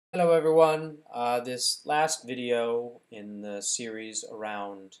Hello everyone. This last video in the series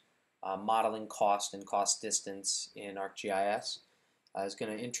around modeling cost and cost distance in ArcGIS is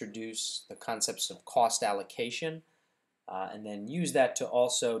going to introduce the concepts of cost allocation and then use that to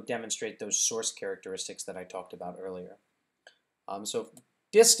also demonstrate those source characteristics that I talked about earlier. So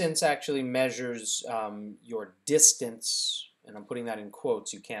distance actually measures your distance, and I'm putting that in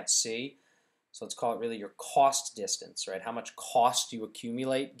quotes, you can't see. So let's call it really your cost distance, right? How much cost you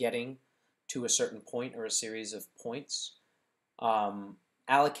accumulate getting to a certain point or a series of points.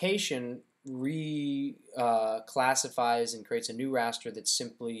 Allocation classifies and creates a new raster that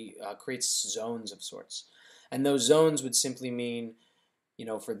simply creates zones of sorts. And those zones would simply mean,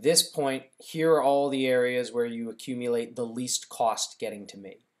 for this point, here are all the areas where you accumulate the least cost getting to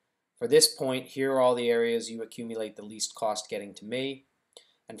me. For this point, here are all the areas you accumulate the least cost getting to me.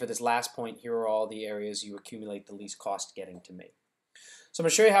 And for this last point, here are all the areas you accumulate the least cost getting to me. So I'm going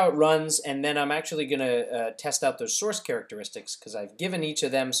to show you how it runs, and then I'm actually going to test out those source characteristics because I've given each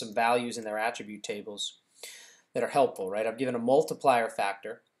of them some values in their attribute tables that are helpful, right? I've given a multiplier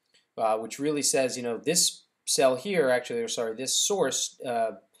factor, which really says, this cell here, actually, or sorry, this source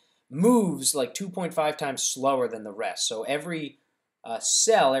moves like 2.5 times slower than the rest. So every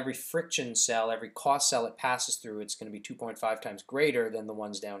cell, every friction cell, every cost cell it passes through, it's going to be 2.5 times greater than the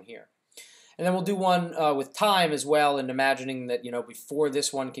ones down here. And then we'll do one with time as well, and imagining that, before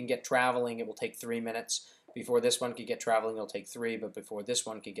this one can get traveling, it will take 3 minutes. Before this one can get traveling, it'll take 3, but before this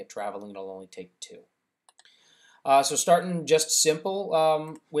one can get traveling, it'll only take 2. So starting just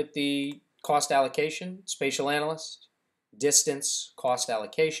simple with the cost allocation, spatial analyst, distance, cost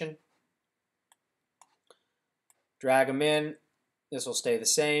allocation. Drag them in. This will stay the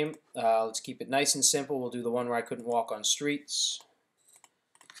same. Let's keep it nice and simple. We'll do the one where I couldn't walk on streets.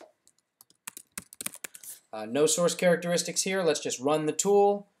 No source characteristics here. Let's just run the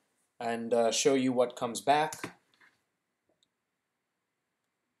tool and show you what comes back.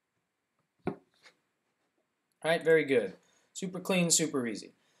 All right, very good. Super clean, super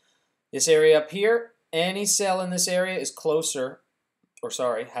easy. This area up here, any cell in this area is closer, or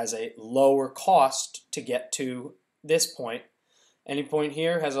sorry, has a lower cost to get to this point. Any point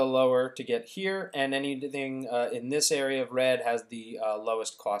here has a lower to get here, and anything in this area of red has the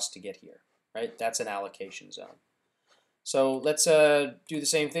lowest cost to get here, right? That's an allocation zone. So let's do the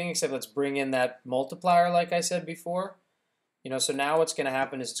same thing, except let's bring in that multiplier like I said before. So now what's going to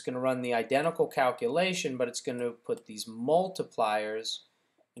happen is it's going to run the identical calculation, but it's going to put these multipliers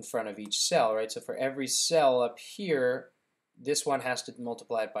in front of each cell, right? So for every cell up here, this one has to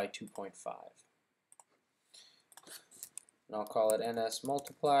multiply it by 2.5. And I'll call it NS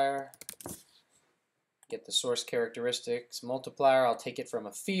multiplier. Get the source characteristics multiplier. I'll take it from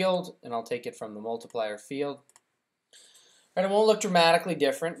a field, and I'll take it from the multiplier field. Right, it won't look dramatically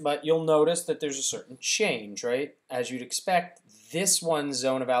different, but you'll notice that there's a certain change, right? As you'd expect, this one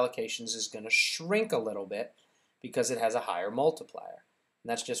zone of allocations is going to shrink a little bit because it has a higher multiplier. And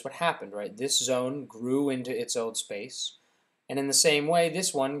that's just what happened, right? This zone grew into its own space, and in the same way,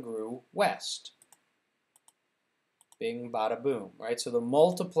 this one grew west. Bing, bada, boom, right? So the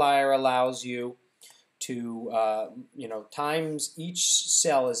multiplier allows you to, times each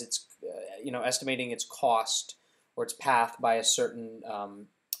cell as it's, estimating its cost or its path by a certain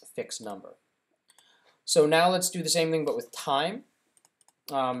fixed number. So now let's do the same thing but with time.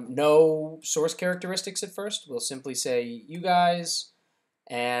 No source characteristics at first. We'll simply say you guys,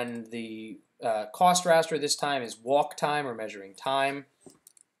 and the cost raster this time is walk time or measuring time.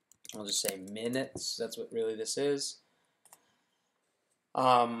 I'll just say minutes. That's what really this is.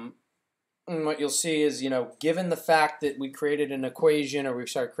 And what you'll see is, given the fact that we created an equation, or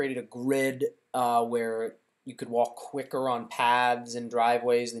created a grid where you could walk quicker on paths and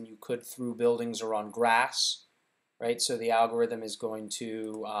driveways than you could through buildings or on grass, right? So the algorithm is going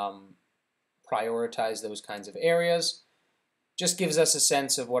to prioritize those kinds of areas. Just gives us a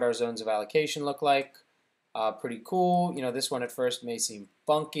sense of what our zones of allocation look like. Pretty cool. This one at first may seem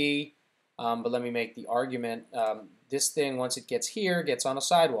funky, but let me make the argument. This thing, once it gets here, gets on a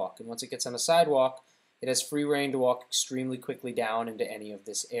sidewalk. And once it gets on a sidewalk, it has free reign to walk extremely quickly down into any of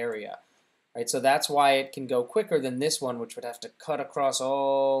this area. Right, so that's why it can go quicker than this one, which would have to cut across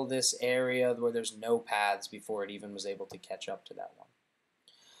all this area where there's no paths before it even was able to catch up to that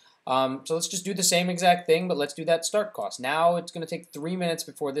one. So let's just do the same exact thing, but let's do that start cost. Now it's going to take 3 minutes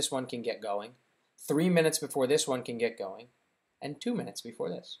before this one can get going, 3 minutes before this one can get going, and 2 minutes before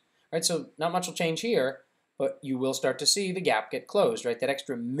this. Right, so not much will change here, but you will start to see the gap get closed, right? That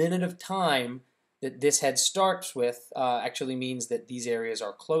extra minute of time that this head starts with actually means that these areas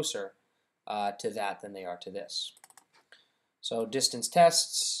are closer to that than they are to this. So distance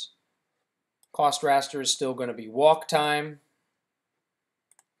tests, Cost raster is still going to be walk time.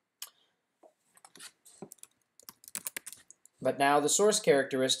 But now the source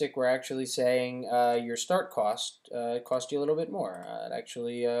characteristic, we're actually saying your start cost cost you a little bit more. It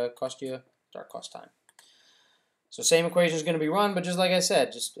actually cost you start cost time. So same equation is going to be run, but just like I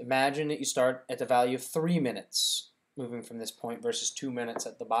said, just imagine that you start at the value of 3 minutes, moving from this point versus 2 minutes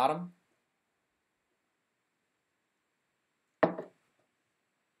at the bottom.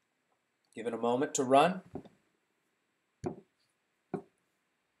 Give it a moment to run.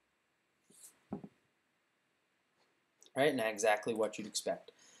 Right, now exactly what you'd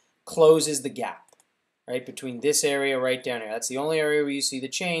expect. Closes the gap, right, between this area right down here. That's the only area where you see the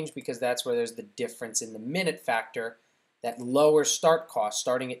change because that's where there's the difference in the minute factor. That lower start cost,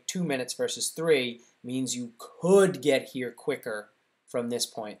 starting at 2 minutes versus 3, means you could get here quicker from this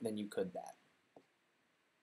point than you could that.